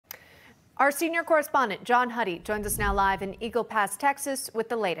Our senior correspondent, John Huddy, joins us now live in Eagle Pass, Texas, with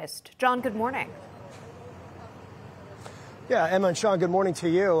the latest. John, good morning. Yeah, Emma and Sean, good morning to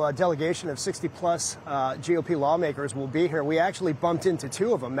you. A delegation of 60-plus GOP lawmakers will be here. We actually bumped into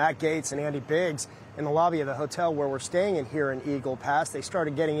two of them, Matt Gaetz and Andy Biggs, in the lobby of the hotel where we're staying in here in Eagle Pass. They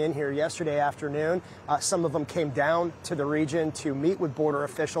started getting in here yesterday afternoon. Some of them came down to the region to meet with border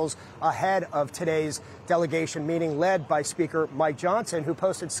officials ahead of today's delegation meeting led by Speaker Mike Johnson, who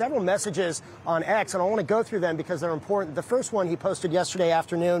posted several messages on X, and I want to go through them because they're important. The first one he posted yesterday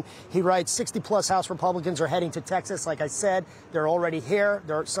afternoon, he writes, 60-plus House Republicans are heading to Texas. Like I said, they're already here.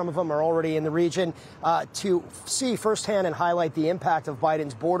 Some of them are already in the region to see firsthand and highlight the impact of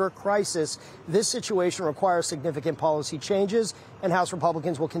Biden's border crisis. This situation requires significant policy changes, and House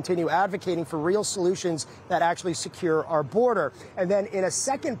Republicans will continue advocating for real solutions that actually secure our border. And then in a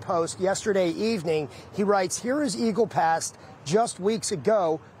second post yesterday evening, he writes, here is Eagle Pass just weeks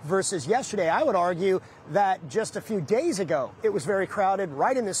ago versus yesterday. I would argue that just a few days ago, it was very crowded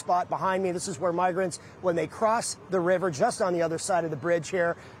right in this spot behind me. This is where migrants, when they cross the river just on the other side of the bridge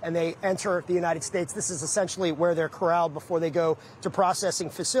here and they enter the United States, this is essentially where they're corralled before they go to processing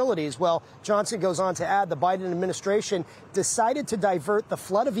facilities. Well, Johnson goes on to add the Biden administration decided to divert the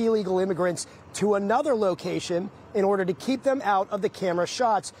flood of illegal immigrants to another location in order to keep them out of the camera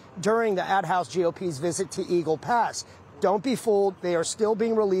shots during the at-house GOP's visit to Eagle Pass. Don't be fooled. They are still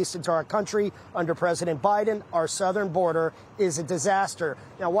being released into our country under President Biden. Our southern border is a disaster.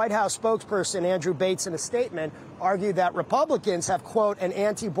 Now, White House spokesperson Andrew Bates, in a statement, argued that Republicans have, quote, an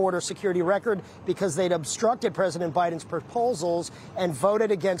anti-border security record because they'd obstructed President Biden's proposals and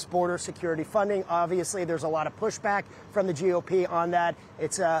voted against border security funding. Obviously, there's a lot of pushback from the GOP on that.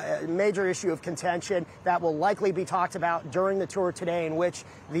 It's a major issue of contention that will likely be talked about during the tour today, in which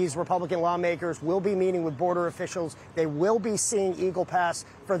these Republican lawmakers will be meeting with border officials. They will be seeing Eagle Pass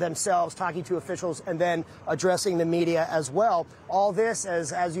for themselves, talking to officials, and then addressing the media as well. All this,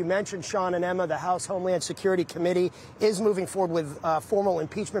 as you mentioned, Sean and Emma, the House Homeland Security Committee is moving forward with formal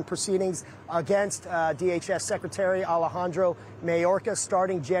impeachment proceedings against DHS Secretary Alejandro Mayorkas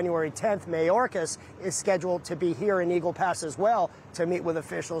starting January 10th. Mayorkas is scheduled to be here in Eagle Pass as well to meet with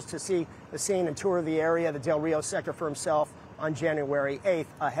officials to see the scene and tour the area, the Del Rio sector, for himself on January 8th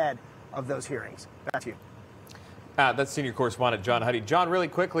ahead of those hearings. Back to you. That's senior correspondent John Huddy. John, really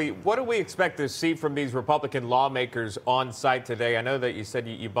quickly, what do we expect to see from these Republican lawmakers on site today? I know that you said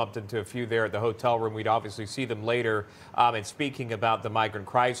you bumped into a few there at the hotel room. We'd obviously see them later and speaking about the migrant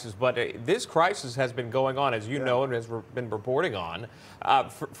crisis. But this crisis has been going on, as you know, and has been reporting on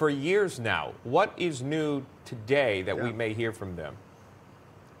for years now. What is new today that we may hear from them?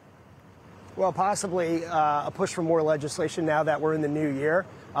 Well, possibly a push for more legislation now that we're in the new year.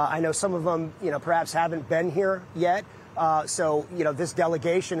 I know some of them, perhaps haven't been here yet. So, this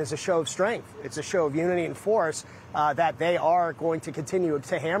delegation is a show of strength. It's a show of unity and force that they are going to continue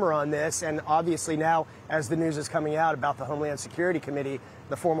to hammer on this. And obviously now, as the news is coming out about the Homeland Security Committee,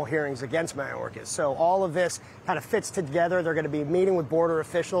 the formal hearings against Mayorkas. So all of this kind of fits together. They're going to be meeting with border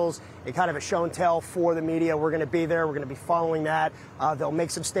officials, a kind of a show and tell for the media. We're going to be there. We're going to be following that. They'll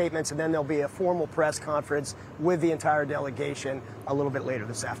make some statements, and then there'll be a formal press conference with the entire delegation a little bit later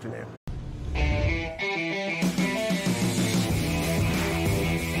this afternoon.